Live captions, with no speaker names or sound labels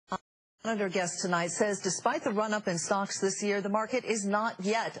Monitor guest tonight says despite the run-up in stocks this year, the market is not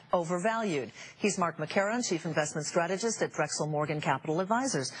yet overvalued. He's Mark McCarron, Chief Investment Strategist at Drexel Morgan Capital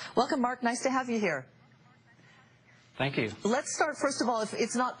Advisors. Welcome, Mark. Nice to have you here. Thank you. Let's start, first of all, if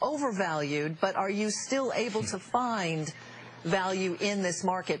it's not overvalued, but are you still able to find value in this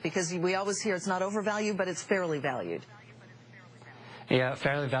market? Because we always hear it's not overvalued, but it's fairly valued. Yeah,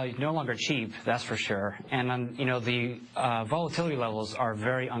 fairly valued, no longer cheap, that's for sure. And, the volatility levels are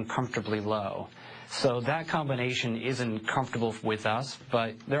very uncomfortably low. So that combination isn't comfortable with us,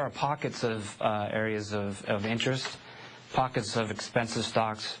 but there are pockets of areas of interest, pockets of expensive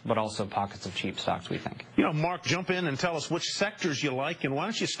stocks, but also pockets of cheap stocks, we think. Mark, jump in and tell us which sectors you like, and why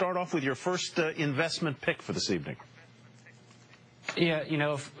don't you start off with your first investment pick for this evening? Yeah,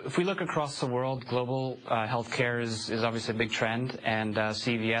 if we look across the world, global healthcare is obviously a big trend, and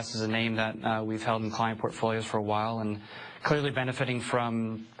CVS is a name that we've held in client portfolios for a while, and clearly benefiting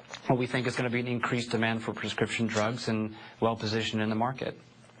from what we think is going to be an increased demand for prescription drugs and well-positioned in the market.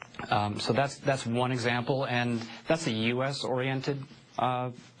 So that's one example, and that's a U.S.-oriented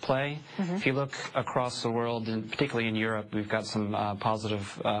play. If you look across the world, and particularly in Europe, we've got some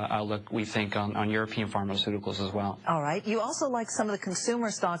positive outlook, we think, on European pharmaceuticals as well. All right. You also like some of the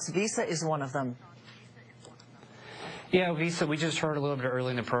consumer stocks. Visa is one of them. Yeah, Visa, we just heard a little bit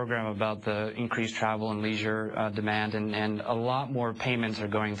early in the program about the increased travel and leisure demand, and a lot more payments are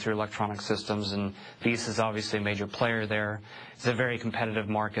going through electronic systems, and Visa is obviously a major player there. It's a very competitive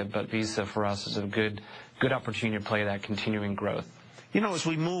market, but Visa for us is a good opportunity to play that continuing growth. As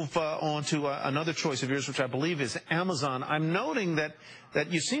we move on to another choice of yours, which I believe is Amazon, I'm noting that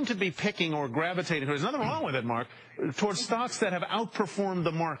you seem to be picking or gravitating, there's nothing wrong with it, Mark, towards stocks that have outperformed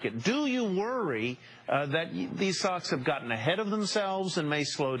the market. Do you worry that these stocks have gotten ahead of themselves and may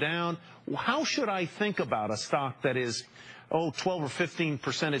slow down? How should I think about a stock that is, 12 or 15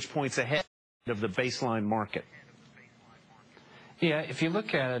 percentage points ahead of the baseline market? Yeah, if you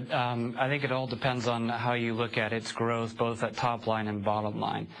look at it, I think it all depends on how you look at its growth, both at top line and bottom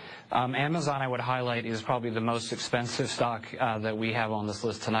line. Amazon, I would highlight, is probably the most expensive stock that we have on this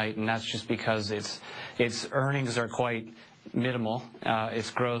list tonight, and that's just because its earnings are quite minimal. Its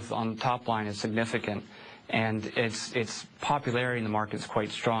growth on top line is significant, and its popularity in the market is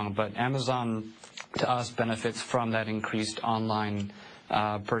quite strong. But Amazon, to us, benefits from that increased online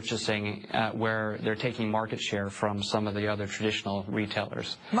purchasing, where they're taking market share from some of the other traditional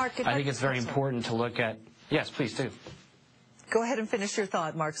retailers. Mark, I think it's very important to look at. Yes, please do. Go ahead and finish your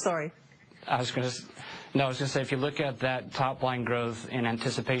thought, Mark. Sorry. I was going to say, if you look at that top line growth in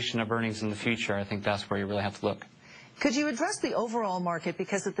anticipation of earnings in the future, I think that's where you really have to look. Could you address the overall market?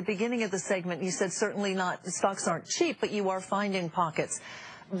 Because at the beginning of the segment, you said certainly not, stocks aren't cheap, but you are finding pockets.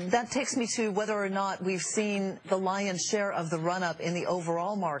 That takes me to whether or not we've seen the lion's share of the run-up in the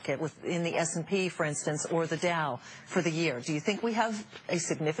overall market, in the S&P, for instance, or the Dow for the year. Do you think we have a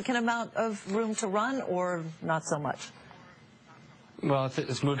significant amount of room to run, or not so much? Well,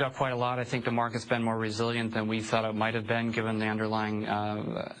 it's moved up quite a lot. I think the market's been more resilient than we thought it might have been, given the underlying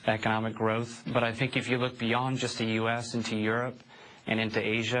economic growth. But I think if you look beyond just the U.S. into Europe and into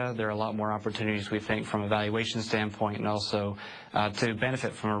Asia, there are a lot more opportunities, we think, from a valuation standpoint, and also to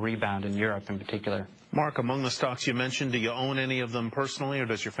benefit from a rebound in Europe in particular. Mark, among the stocks you mentioned, do you own any of them personally, or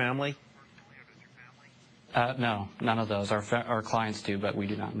does your family? No, none of those. Our clients do, but we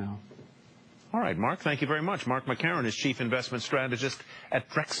do not know. All right, Mark, thank you very much. Mark McCarron is Chief Investment Strategist at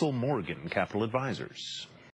Drexel Morgan Capital Advisors.